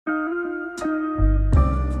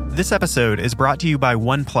This episode is brought to you by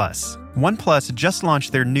OnePlus. OnePlus just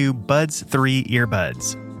launched their new Buds 3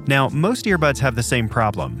 earbuds. Now, most earbuds have the same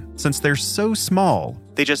problem. Since they're so small,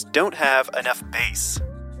 they just don't have enough bass.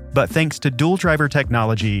 But thanks to dual driver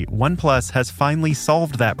technology, OnePlus has finally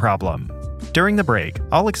solved that problem. During the break,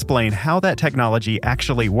 I'll explain how that technology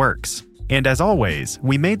actually works. And as always,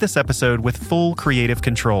 we made this episode with full creative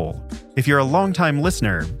control. If you're a longtime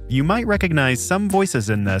listener, you might recognize some voices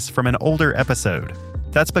in this from an older episode.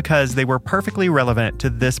 That's because they were perfectly relevant to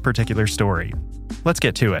this particular story. Let's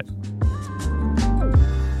get to it.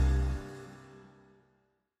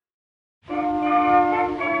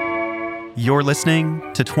 You're listening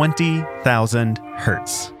to 20,000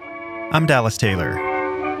 Hertz. I'm Dallas Taylor.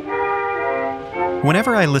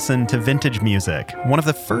 Whenever I listen to vintage music, one of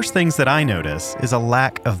the first things that I notice is a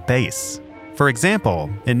lack of bass. For example,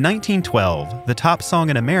 in 1912, the top song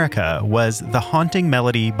in America was The Haunting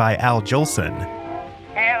Melody by Al Jolson.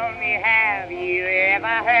 Tell me, have you ever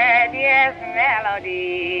heard this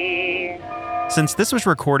melody? Since this was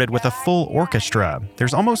recorded with a full orchestra,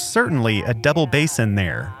 there's almost certainly a double bass in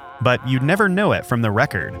there, but you'd never know it from the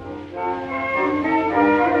record.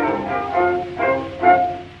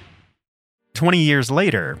 20 years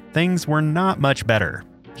later, things were not much better.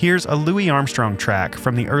 Here's a Louis Armstrong track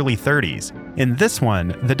from the early 30s. In this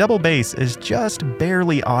one, the double bass is just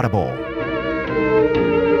barely audible.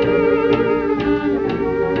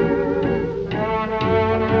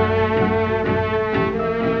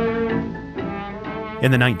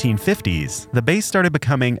 In the 1950s, the bass started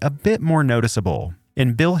becoming a bit more noticeable.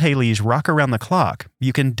 In Bill Haley's Rock Around the Clock,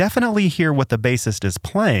 you can definitely hear what the bassist is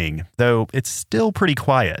playing, though it's still pretty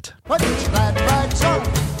quiet.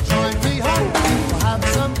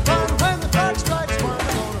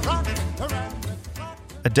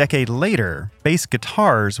 A decade later, bass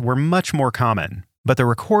guitars were much more common, but the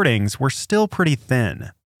recordings were still pretty thin.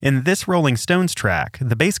 In this Rolling Stones track,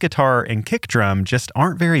 the bass guitar and kick drum just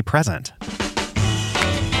aren't very present.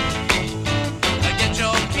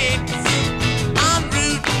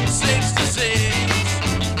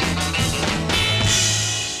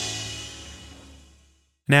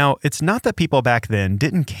 Now, it's not that people back then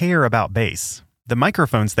didn't care about bass. The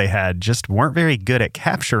microphones they had just weren't very good at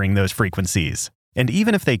capturing those frequencies. And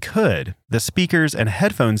even if they could, the speakers and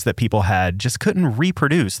headphones that people had just couldn't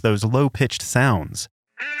reproduce those low-pitched sounds.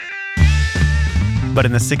 But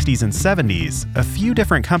in the 60s and 70s, a few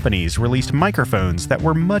different companies released microphones that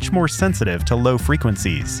were much more sensitive to low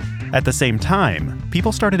frequencies. At the same time,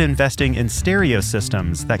 people started investing in stereo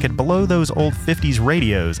systems that could blow those old 50s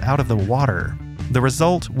radios out of the water. The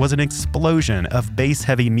result was an explosion of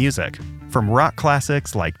bass-heavy music, from rock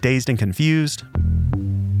classics like Dazed and Confused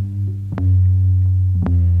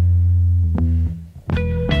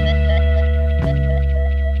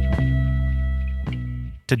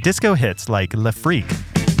to disco hits like Le Freak.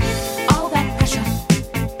 All that pressure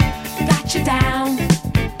got you down,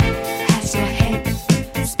 has your head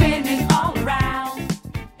spinning all around.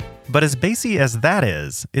 But as bassy as that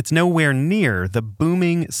is, it's nowhere near the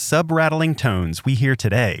booming, sub-rattling tones we hear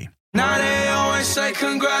today. Now they always say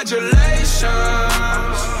congratulations.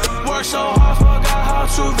 Work so hard, forgot how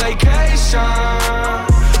to vacation.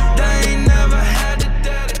 They ain't never had the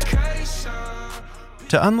dedication.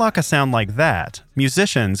 To unlock a sound like that,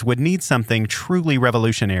 musicians would need something truly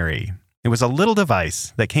revolutionary. It was a little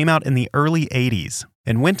device that came out in the early 80s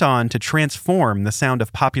and went on to transform the sound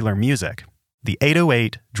of popular music. The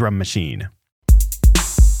 808 drum machine.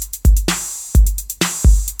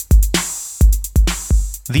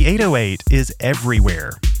 The 808 is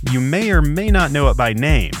everywhere. You may or may not know it by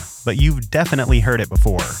name, but you've definitely heard it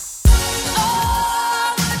before.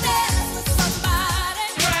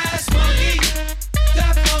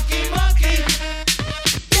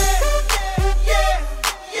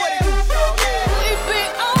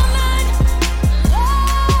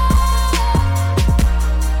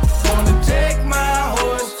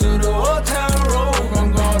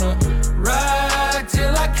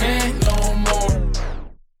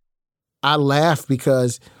 I laugh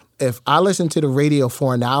because if I listen to the radio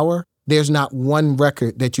for an hour, there's not one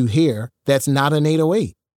record that you hear that's not an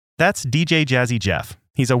 808. That's DJ Jazzy Jeff.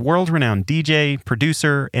 He's a world-renowned DJ,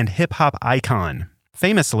 producer, and hip-hop icon.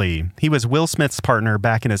 Famously, he was Will Smith's partner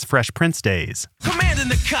back in his Fresh Prince days. Commanding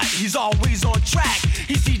the cut, he's always on track.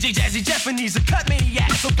 He's DJ Jazzy Jeff and he's a cut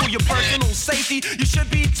maniac. So for your personal safety, you should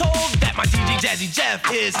be told that my DJ Jazzy Jeff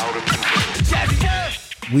is Jazzy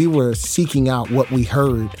Jeff. We were seeking out what we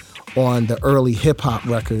heard on the early hip-hop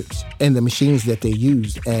records and the machines that they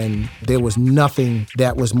used, and there was nothing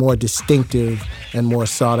that was more distinctive and more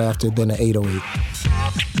sought after than an 808.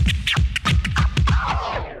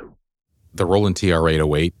 The Roland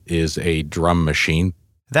TR-808 is a drum machine.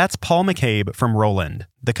 That's Paul McCabe from Roland,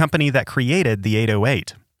 the company that created the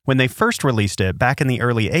 808. When they first released it back in the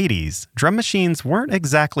early 80s, drum machines weren't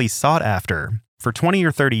exactly sought after. For 20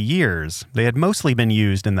 or 30 years, they had mostly been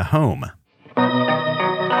used in the home.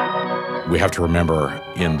 We have to remember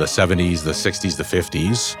in the 70s, the 60s, the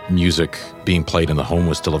 50s, music being played in the home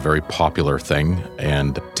was still a very popular thing,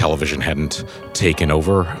 and television hadn't taken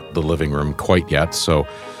over the living room quite yet. So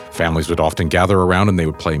families would often gather around and they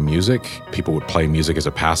would play music. People would play music as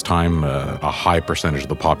a pastime. A high percentage of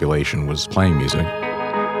the population was playing music.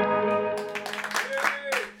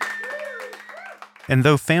 And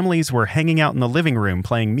though families were hanging out in the living room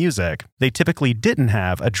playing music, they typically didn't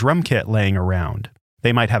have a drum kit laying around.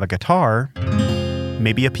 They might have a guitar,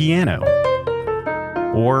 maybe a piano,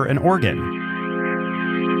 or an organ.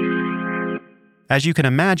 As you can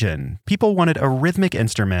imagine, people wanted a rhythmic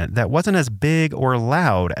instrument that wasn't as big or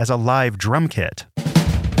loud as a live drum kit.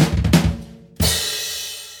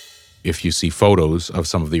 If you see photos of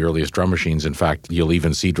some of the earliest drum machines, in fact, you'll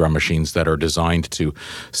even see drum machines that are designed to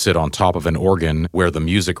sit on top of an organ where the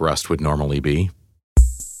music rest would normally be.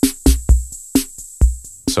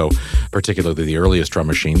 So particularly the earliest drum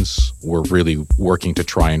machines were really working to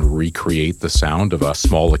try and recreate the sound of a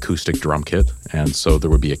small acoustic drum kit. And so there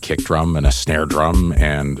would be a kick drum and a snare drum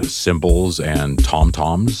and cymbals and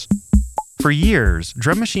tom-toms. For years,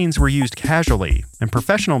 drum machines were used casually, and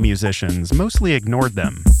professional musicians mostly ignored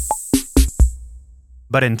them.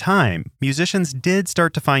 But in time, musicians did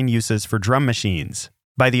start to find uses for drum machines.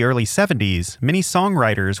 By the early 70s, many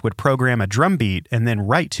songwriters would program a drum beat and then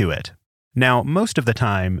write to it. Now, most of the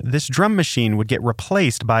time, this drum machine would get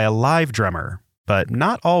replaced by a live drummer, but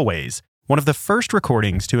not always. One of the first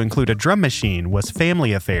recordings to include a drum machine was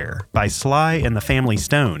Family Affair by Sly and the Family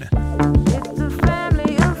Stone.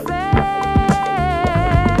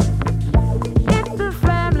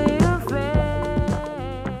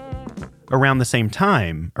 Around the same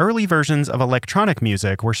time, early versions of electronic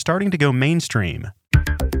music were starting to go mainstream.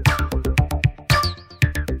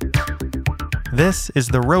 This is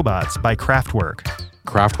The Robots by Kraftwerk.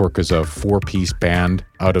 Kraftwerk is a four-piece band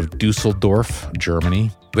out of Dusseldorf, Germany.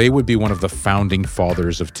 They would be one of the founding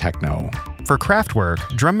fathers of techno. For Kraftwerk,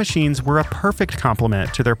 drum machines were a perfect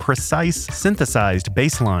complement to their precise, synthesized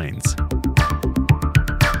bass lines.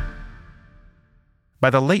 By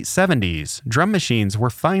the late 70s, drum machines were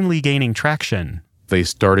finally gaining traction. They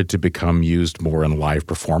started to become used more in live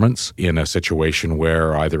performance in a situation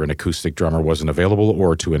where either an acoustic drummer wasn't available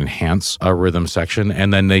or to enhance a rhythm section,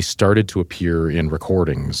 and then they started to appear in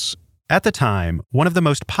recordings. At the time, one of the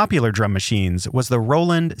most popular drum machines was the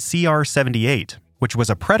Roland CR-78, which was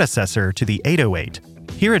a predecessor to the 808.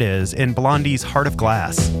 Here it is in Blondie's Heart of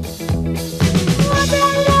Glass.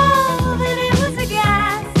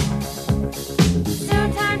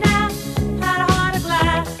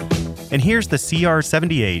 And here's the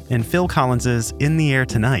CR-78 in Phil Collins's In the Air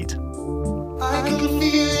Tonight. I can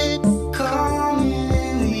feel it coming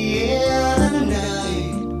in the air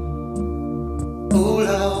tonight.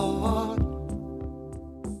 Oh,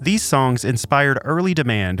 Lord. These songs inspired early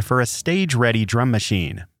demand for a stage-ready drum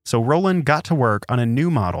machine, so Roland got to work on a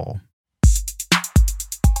new model.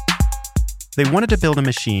 They wanted to build a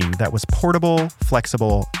machine that was portable,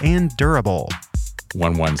 flexible, and durable.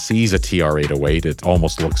 When one sees a TR-808, it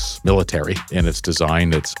almost looks military in its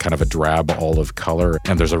design. It's kind of a drab olive color.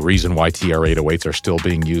 And there's a reason why TR-808s are still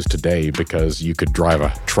being used today, because you could drive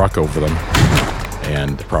a truck over them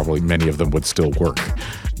and probably many of them would still work.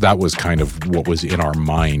 That was kind of what was in our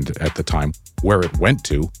mind at the time. Where it went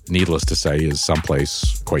to, needless to say, is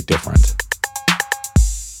someplace quite different.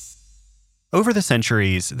 Over the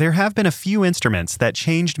centuries, there have been a few instruments that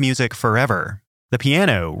changed music forever. The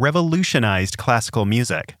piano revolutionized classical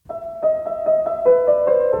music.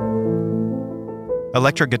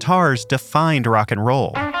 Electric guitars defined rock and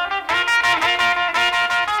roll.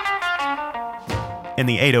 And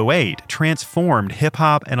the 808 transformed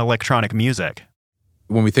hip-hop and electronic music.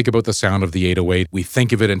 When we think about the sound of the 808, we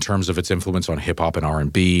think of it in terms of its influence on hip-hop and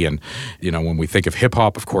R&B. And, when we think of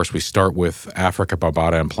hip-hop, of course, we start with Afrika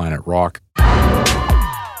Bambaataa and Planet Rock.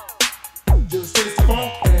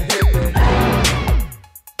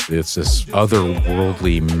 It's this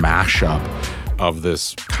otherworldly mashup of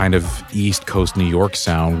this kind of East Coast New York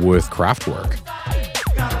sound with Kraftwerk.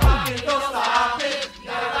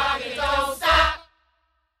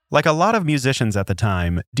 Like a lot of musicians at the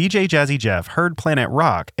time, DJ Jazzy Jeff heard Planet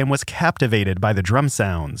Rock and was captivated by the drum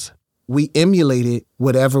sounds. We emulated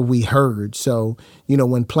whatever we heard. So,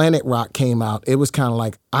 when Planet Rock came out, it was kind of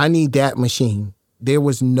like, I need that machine. There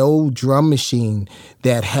was no drum machine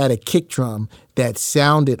that had a kick drum that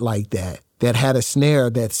sounded like that had a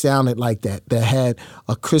snare that sounded like that had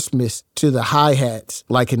a crispness to the hi-hats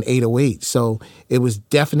like an 808. So it was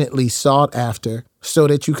definitely sought after so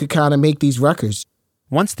that you could kind of make these records.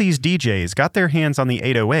 Once these DJs got their hands on the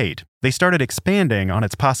 808, they started expanding on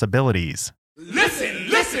its possibilities. Listen,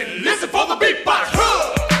 listen, listen for the beatbox.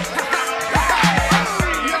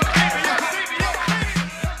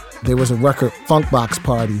 There was a record Funkbox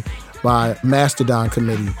Party by Mastodon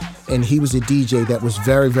Committee, and he was a DJ that was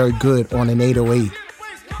very, very good on an 808.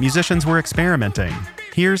 Musicians were experimenting.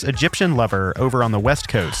 Here's Egyptian Lover over on the West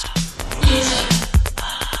Coast.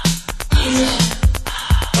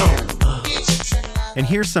 And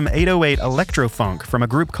here's some 808 electro-funk from a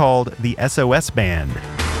group called the SOS Band.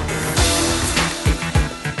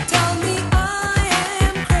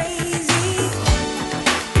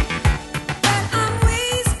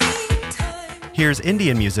 Here's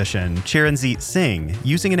Indian musician Chiranjeet Singh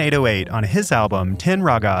using an 808 on his album 10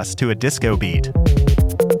 Ragas to a Disco Beat.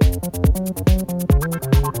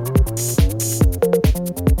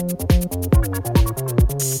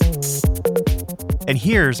 And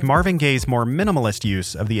here's Marvin Gaye's more minimalist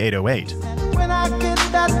use of the 808. When I get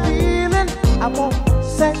that feeling, I want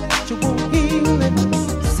sexual healing.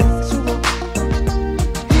 Sexual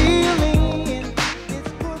healing is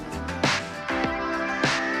good.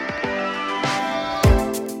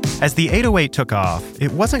 As the 808 took off,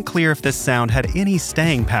 it wasn't clear if this sound had any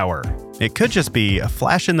staying power. It could just be a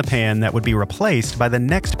flash in the pan that would be replaced by the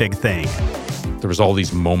next big thing. There was all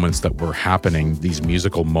these moments that were happening, these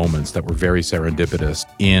musical moments that were very serendipitous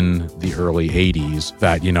in the early 80s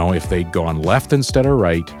that, you know, if they'd gone left instead of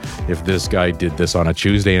right, if this guy did this on a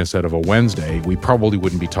Tuesday instead of a Wednesday, we probably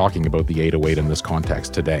wouldn't be talking about the 808 in this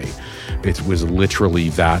context today. It was literally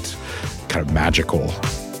that kind of magical.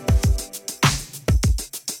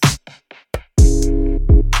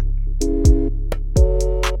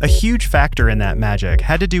 A huge factor in that magic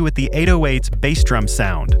had to do with the 808's bass drum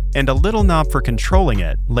sound and a little knob for controlling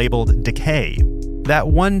it labeled decay. That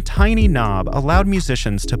one tiny knob allowed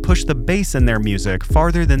musicians to push the bass in their music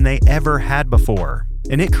farther than they ever had before,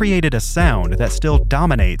 and it created a sound that still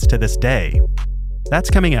dominates to this day. That's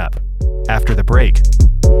coming up after the break.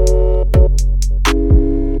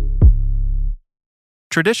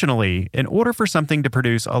 Traditionally, in order for something to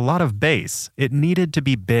produce a lot of bass, it needed to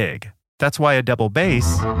be big. That's why a double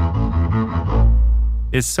bass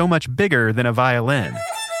is so much bigger than a violin.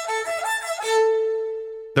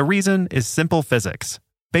 The reason is simple physics.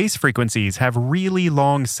 Bass frequencies have really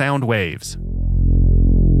long sound waves,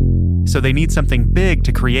 so they need something big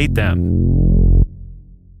to create them.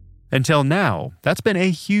 Until now, that's been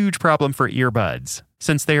a huge problem for earbuds.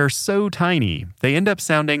 Since they are so tiny, they end up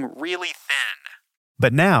sounding really thin.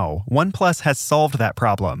 But now, OnePlus has solved that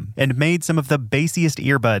problem and made some of the bassiest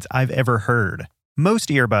earbuds I've ever heard. Most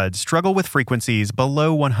earbuds struggle with frequencies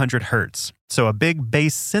below 100 Hz, so a big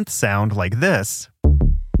bass synth sound like this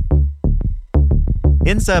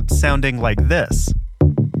ends up sounding like this.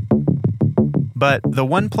 But the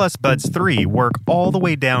OnePlus Buds 3 work all the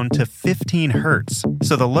way down to 15 Hz,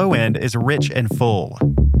 so the low end is rich and full.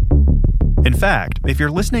 In fact, if you're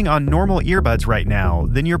listening on normal earbuds right now,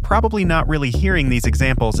 then you're probably not really hearing these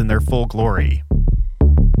examples in their full glory.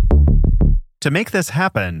 To make this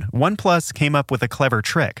happen, OnePlus came up with a clever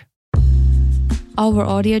trick. Our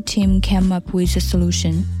audio team came up with a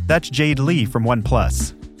solution. That's Jade Lee from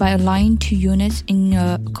OnePlus. By aligning two units in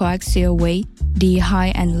a coaxial way, the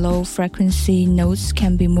high and low frequency notes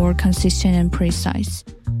can be more consistent and precise.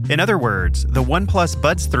 In other words, the OnePlus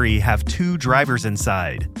Buds 3 have two drivers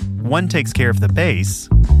inside. One takes care of the bass,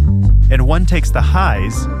 and one takes the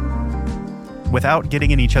highs without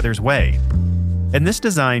getting in each other's way. And this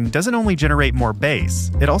design doesn't only generate more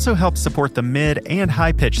bass, it also helps support the mid and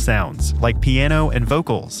high-pitch sounds, like piano and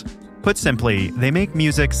vocals. Put simply, they make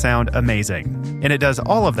music sound amazing. And it does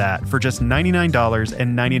all of that for just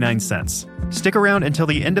 $99.99. Stick around until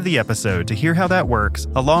the end of the episode to hear how that works,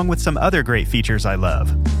 along with some other great features I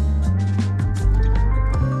love.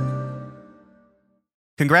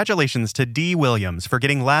 Congratulations to Dee Williams for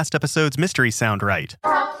getting last episode's mystery sound right.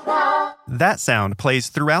 That sound plays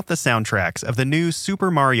throughout the soundtracks of the new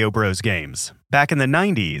Super Mario Bros. Games. Back in the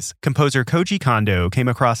 90s, composer Koji Kondo came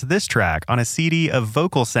across this track on a CD of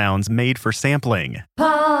vocal sounds made for sampling.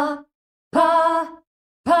 Pa, pa,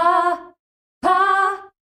 pa, pa,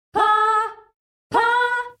 pa, pa.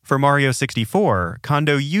 For Mario 64,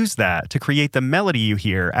 Kondo used that to create the melody you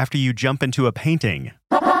hear after you jump into a painting.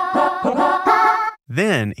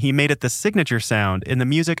 Then he made it the signature sound in the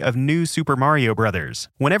music of New Super Mario Bros.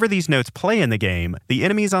 Whenever these notes play in the game, the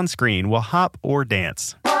enemies on screen will hop or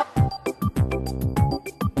dance.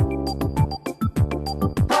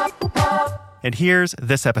 And here's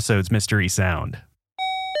this episode's mystery sound.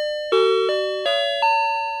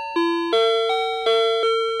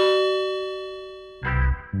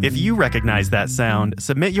 If you recognize that sound,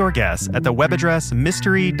 submit your guess at the web address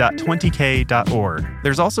mystery.20k.org.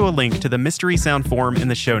 There's also a link to the mystery sound form in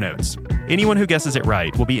the show notes. Anyone who guesses it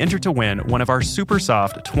right will be entered to win one of our super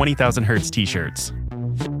soft 20,000 Hertz t-shirts.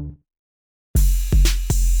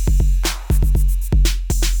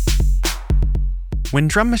 When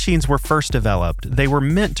drum machines were first developed, they were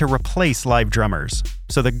meant to replace live drummers.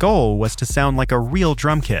 So the goal was to sound like a real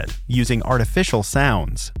drum kit, using artificial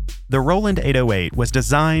sounds. The Roland 808 was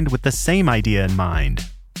designed with the same idea in mind.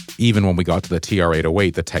 Even when we got to the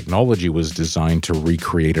TR-808, the technology was designed to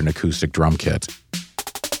recreate an acoustic drum kit.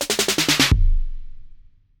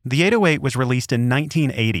 The 808 was released in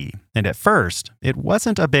 1980, and at first, it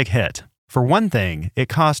wasn't a big hit. For one thing, it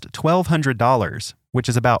cost $1,200, which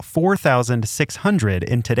is about $4,600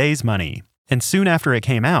 in today's money. And soon after it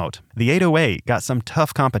came out, the 808 got some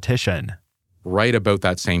tough competition. Right about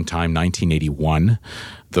that same time, 1981,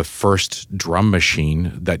 the first drum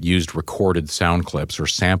machine that used recorded sound clips or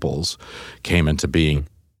samples came into being.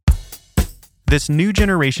 This new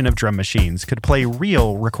generation of drum machines could play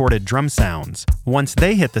real recorded drum sounds. Once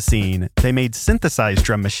they hit the scene, they made synthesized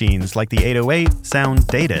drum machines like the 808 sound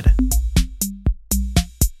dated.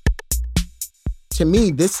 To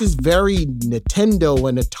me, this is very Nintendo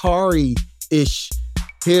and Atari-ish.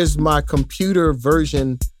 Here's my computer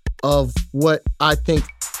version of what I think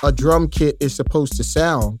a drum kit is supposed to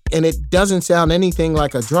sound. And it doesn't sound anything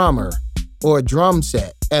like a drummer or a drum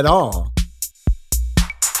set at all.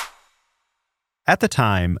 At the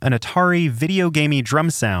time, an Atari video gamey drum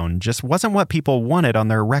sound just wasn't what people wanted on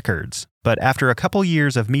their records. But after a couple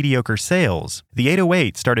years of mediocre sales, the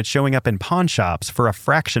 808 started showing up in pawn shops for a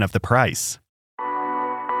fraction of the price.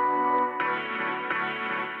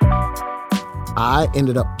 I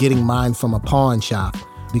ended up getting mine from a pawn shop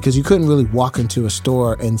because you couldn't really walk into a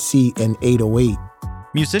store and see an 808.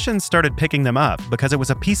 Musicians started picking them up because it was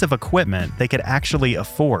a piece of equipment they could actually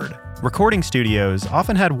afford. Recording studios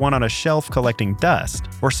often had one on a shelf collecting dust,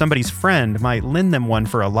 or somebody's friend might lend them one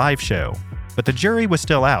for a live show. But the jury was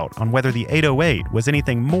still out on whether the 808 was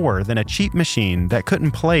anything more than a cheap machine that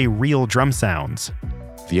couldn't play real drum sounds.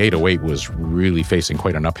 The 808 was really facing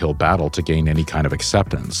quite an uphill battle to gain any kind of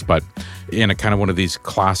acceptance. But in a kind of one of these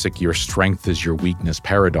classic your strength is your weakness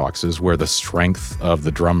paradoxes, where the strength of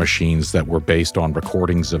the drum machines that were based on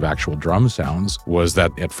recordings of actual drum sounds was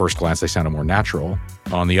that at first glance they sounded more natural.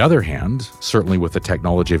 On the other hand, certainly with the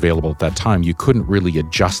technology available at that time, you couldn't really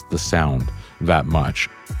adjust the sound that much.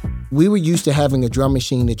 We were used to having a drum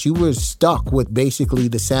machine that you were stuck with basically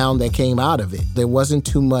the sound that came out of it. There wasn't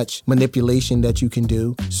too much manipulation that you can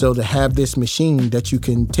do. So to have this machine that you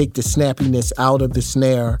can take the snappiness out of the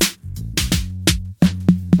snare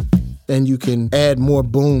and you can add more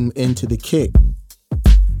boom into the kick.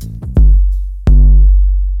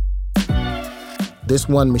 This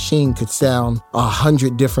one machine could sound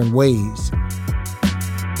 100 different ways.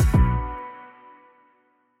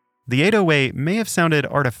 The 808 may have sounded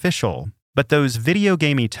artificial, but those video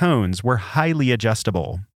gamey tones were highly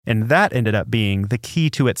adjustable, and that ended up being the key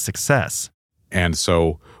to its success. And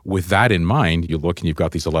so with that in mind, you look and you've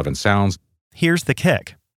got these 11 sounds. Here's the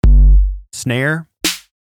kick. Snare,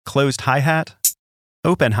 closed hi-hat,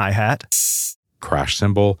 open hi-hat, Crash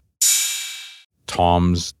cymbal,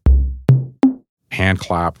 toms, hand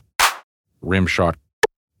clap, rim shot,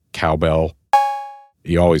 cowbell.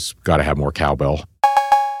 You always got to have more cowbell.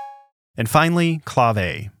 And finally,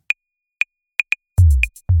 clave.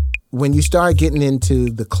 When you start getting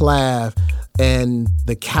into the clav and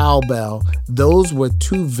the cowbell, those were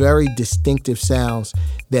two very distinctive sounds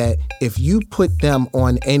that if you put them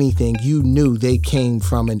on anything, you knew they came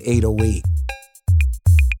from an 808.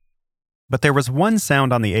 But there was one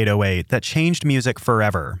sound on the 808 that changed music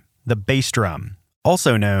forever, the bass drum,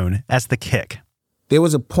 also known as the kick. There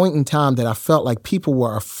was a point in time that I felt like people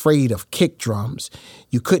were afraid of kick drums.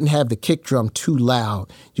 You couldn't have the kick drum too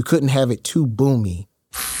loud. You couldn't have it too boomy.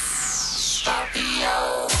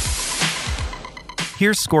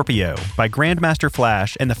 Here's Scorpio by Grandmaster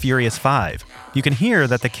Flash and the Furious Five. You can hear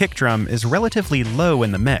that the kick drum is relatively low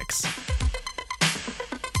in the mix.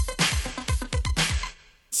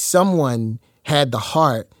 Someone had the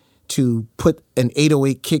heart to put an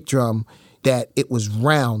 808 kick drum that it was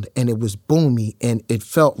round and it was boomy and it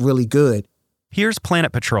felt really good. Here's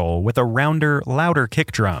Planet Patrol with a rounder, louder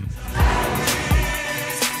kick drum.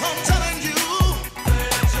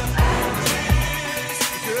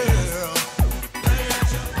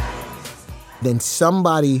 Then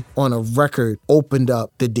somebody on a record opened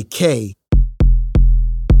up the decay.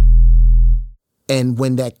 And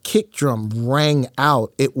when that kick drum rang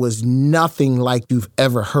out, it was nothing like you've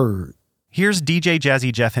ever heard. Here's DJ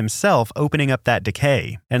Jazzy Jeff himself opening up that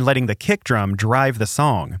decay and letting the kick drum drive the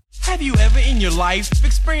song. Have you ever in your life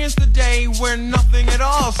experienced a day where nothing at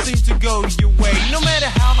all seems to go your way? No matter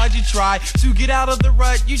how hard you try to get out of the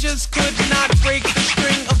rut, you just could not break the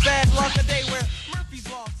string of bad luck. A day where Murphy's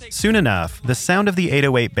Law takes... Soon enough, the sound of the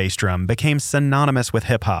 808 bass drum became synonymous with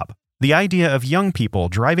hip-hop. The idea of young people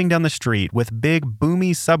driving down the street with big,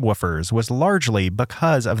 boomy subwoofers was largely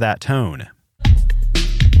because of that tone.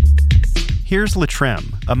 Here's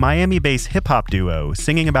Latrim, a Miami-based hip-hop duo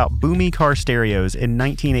singing about boomy car stereos in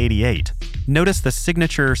 1988. Notice the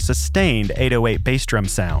signature, sustained 808 bass drum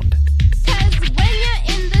sound. 'Cause when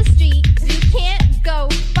you're in the street, you can't go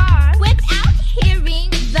far without hearing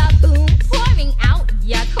the boom pouring out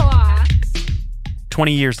your car.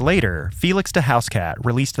 20 years later, Felix da Housecat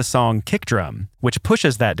released the song Kick Drum, which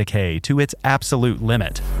pushes that decay to its absolute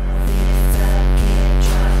limit.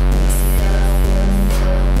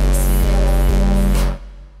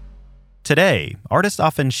 Today, artists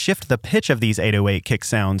often shift the pitch of these 808 kick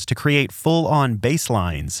sounds to create full-on bass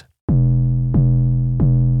lines.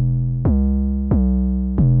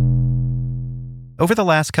 Over the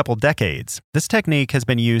last couple decades, this technique has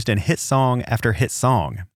been used in hit song after hit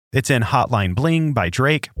song. It's in Hotline Bling by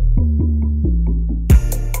Drake,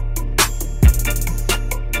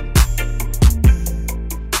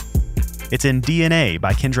 it's in DNA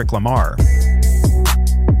by Kendrick Lamar,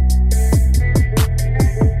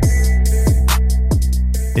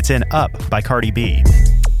 it's in Up by Cardi B.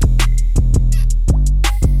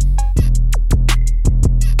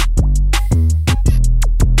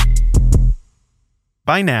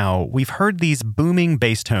 By now, we've heard these booming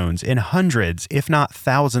bass tones in hundreds, if not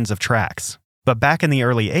thousands of tracks. But back in the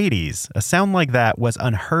early 80s, a sound like that was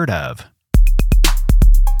unheard of.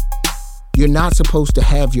 You're not supposed to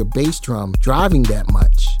have your bass drum driving that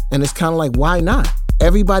much. And it's kind of like, why not?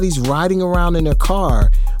 Everybody's riding around in their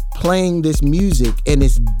car playing this music and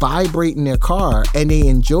it's vibrating their car and they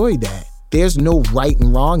enjoy that. There's no right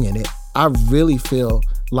and wrong in it. I really feel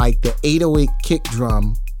like the 808 kick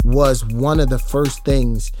drum was one of the first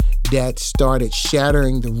things that started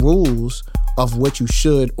shattering the rules of what you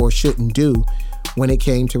should or shouldn't do when it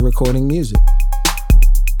came to recording music.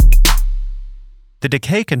 The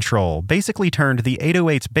decay control basically turned the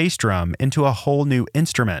 808's bass drum into a whole new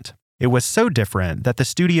instrument. It was so different that the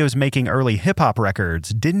studios making early hip-hop records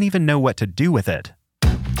didn't even know what to do with it.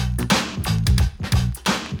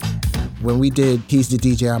 When we did He's the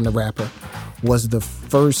DJ, I'm the Rapper, was the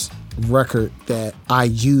first record that I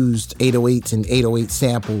used 808s and 808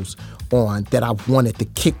 samples on that I wanted the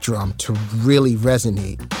kick drum to really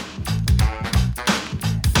resonate.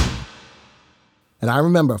 And I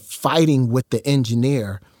remember fighting with the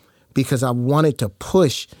engineer because I wanted to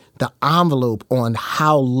push the envelope on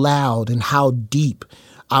how loud and how deep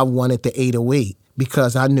I wanted the 808,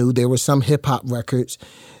 because I knew there were some hip-hop records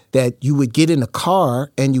that you would get in a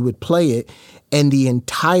car and you would play it and the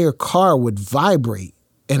entire car would vibrate.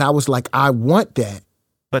 And I was like, I want that.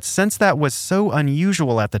 But since that was so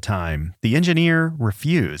unusual at the time, the engineer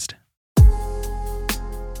refused.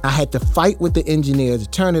 I had to fight with the engineer to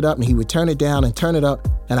turn it up, and he would turn it down and turn it up.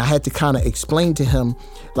 And I had to kind of explain to him,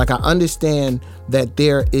 like, I understand that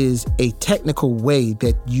there is a technical way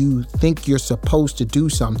that you think you're supposed to do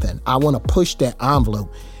something. I want to push that envelope.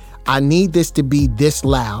 I need this to be this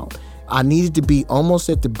loud. I need it to be almost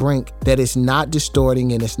at the brink that it's not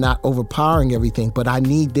distorting and it's not overpowering everything, but I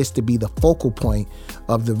need this to be the focal point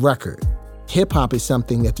of the record. Hip hop is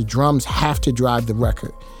something that the drums have to drive the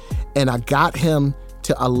record. And I got him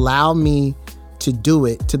to allow me to do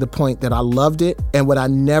it to the point that I loved it. And what I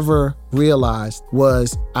never realized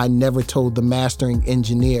was I never told the mastering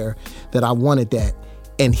engineer that I wanted that.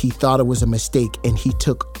 And he thought it was a mistake, and he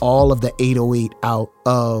took all of the 808 out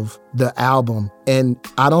of the album. And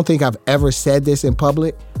I don't think I've ever said this in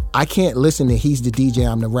public. I can't listen to He's the DJ,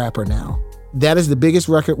 I'm the Rapper now. That is the biggest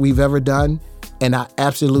record we've ever done, and I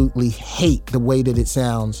absolutely hate the way that it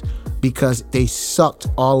sounds because they sucked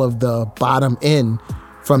all of the bottom end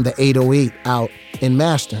from the 808 out in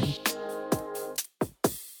mastering.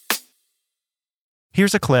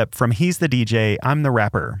 Here's a clip from He's the DJ, I'm the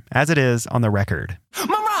Rapper, as it is on the record.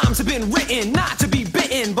 My rhymes have been written not to be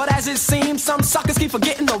bitten, but as it seems, some suckers keep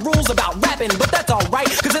forgetting the rules about rapping. But that's alright,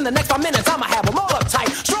 cause in the next 5 minutes, I'ma have them all uptight.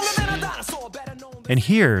 Stronger than a dinosaur, better known than... And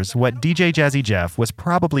here's what DJ Jazzy Jeff was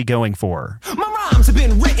probably going for. My rhymes have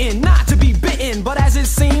been written, not to be bitten. But as it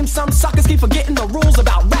seems, some suckers keep forgetting the rules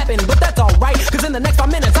about rapping. But that's alright, cause in the next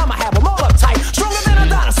 5 minutes I'ma have them all uptight. Stronger than a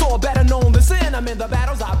dinosaur, better known than sin. I'm in the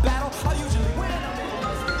battles I battle, I usually win.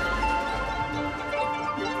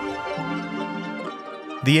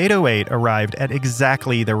 The 808 arrived at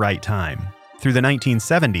exactly the right time. Through the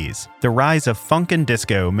 1970s, the rise of funk and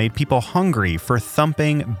disco made people hungry for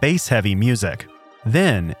thumping, bass-heavy music.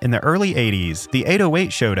 Then, in the early 80s, the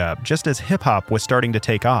 808 showed up just as hip-hop was starting to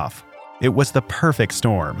take off. It was the perfect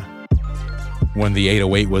storm. When the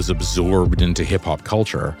 808 was absorbed into hip-hop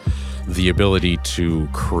culture, the ability to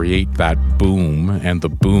create that boom, and the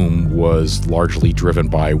boom was largely driven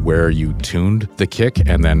by where you tuned the kick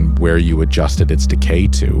and then where you adjusted its decay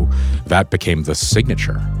to, that became the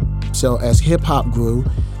signature. So as hip-hop grew,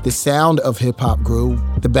 the sound of hip-hop grew.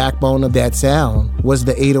 The backbone of that sound was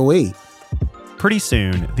the 808. Pretty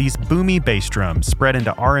soon, these boomy bass drums spread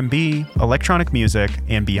into R&B, electronic music,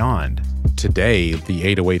 and beyond. Today, the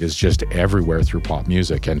 808 is just everywhere through pop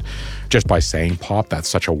music. And just by saying pop, that's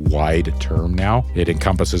such a wide term now. It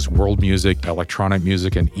encompasses world music, electronic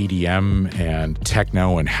music, and EDM, and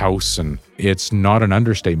techno, and house. And it's not an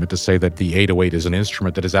understatement to say that the 808 is an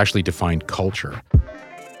instrument that has actually defined culture.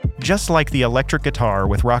 Just like the electric guitar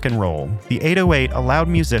with rock and roll, the 808 allowed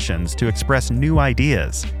musicians to express new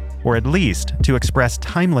ideas, or at least to express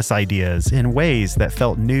timeless ideas in ways that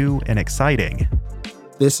felt new and exciting.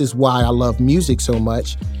 This is why I love music so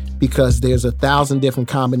much, because there's 1,000 different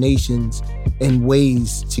combinations and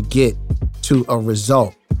ways to get to a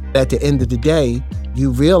result. At the end of the day,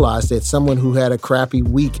 you realize that someone who had a crappy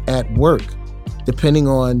week at work, depending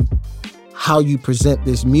on how you present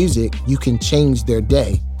this music, you can change their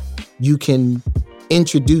day. You can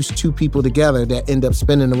introduce two people together that end up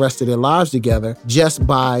spending the rest of their lives together just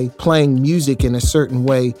by playing music in a certain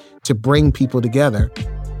way to bring people together.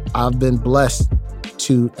 I've been blessed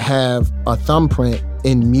to have a thumbprint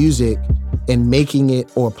in music and making it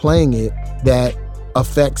or playing it that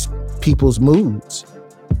affects people's moods.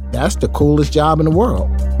 That's the coolest job in the world.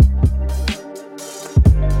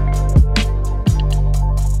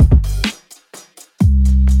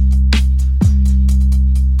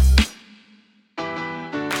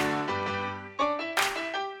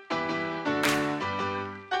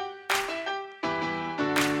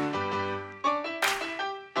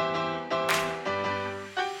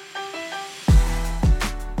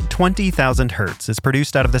 "20,000 Hertz" is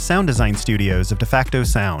produced out of the sound design studios of DeFacto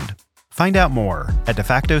Sound. Find out more at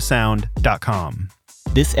defactosound.com.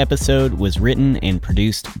 This episode was written and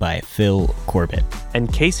produced by Phil Corbett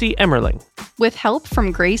and Casey Emmerling, with help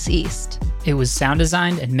from Grace East. It was sound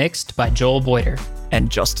designed and mixed by Joel Boyder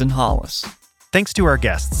and Justin Hollis. Thanks to our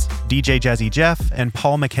guests, DJ Jazzy Jeff and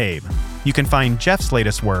Paul McCabe. You can find Jeff's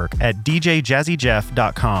latest work at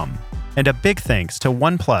djjazzyjeff.com. And a big thanks to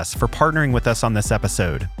OnePlus for partnering with us on this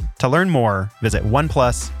episode. To learn more, visit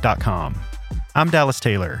oneplus.com. I'm Dallas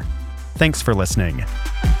Taylor. Thanks for listening.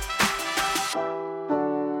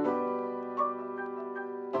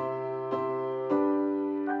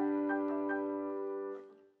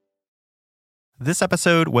 This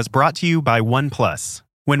episode was brought to you by OnePlus.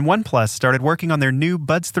 When OnePlus started working on their new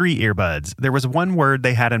Buds 3 earbuds, there was one word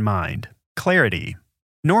they had in mind: clarity.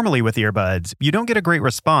 Normally with earbuds, you don't get a great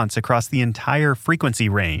response across the entire frequency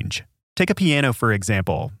range. Take a piano, for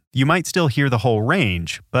example. You might still hear the whole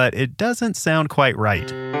range, but it doesn't sound quite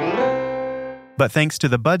right. But thanks to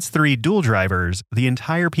the Buds 3 dual drivers, the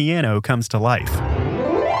entire piano comes to life.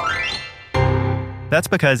 That's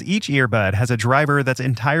because each earbud has a driver that's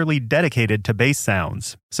entirely dedicated to bass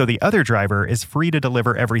sounds, so the other driver is free to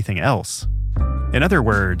deliver everything else. In other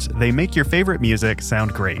words, they make your favorite music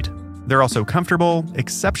sound great. They're also comfortable,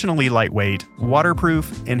 exceptionally lightweight,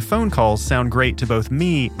 waterproof, and phone calls sound great to both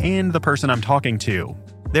me and the person I'm talking to.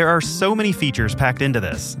 There are so many features packed into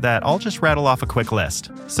this that I'll just rattle off a quick list.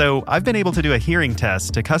 So I've been able to do a hearing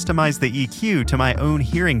test to customize the EQ to my own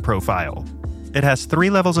hearing profile. It has 3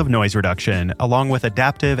 levels of noise reduction, along with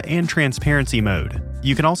adaptive and transparency mode.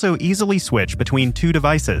 You can also easily switch between 2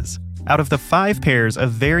 devices. Out of the 5 pairs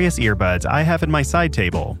of various earbuds I have in my side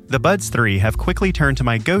table, the Buds 3 have quickly turned to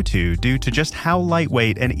my go-to due to just how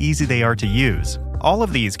lightweight and easy they are to use. All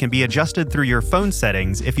of these can be adjusted through your phone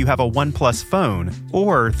settings if you have a OnePlus phone,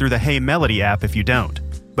 or through the Hey Melody app if you don't.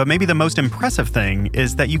 But maybe the most impressive thing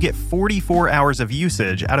is that you get 44 hours of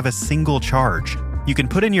usage out of a single charge. You can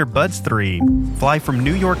put in your Buds 3, fly from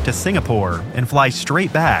New York to Singapore, and fly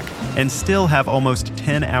straight back, and still have almost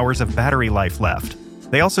 10 hours of battery life left.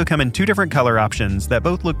 They also come in 2 different color options that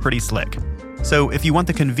both look pretty slick. So if you want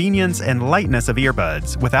the convenience and lightness of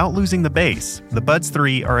earbuds without losing the bass, the Buds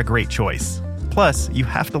 3 are a great choice. Plus, you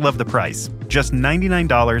have to love the price. Just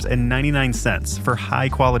 $99.99 for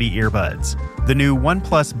high-quality earbuds. The new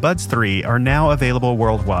OnePlus Buds 3 are now available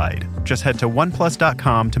worldwide. Just head to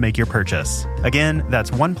oneplus.com to make your purchase. Again,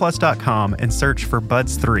 that's oneplus.com and search for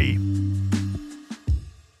Buds 3.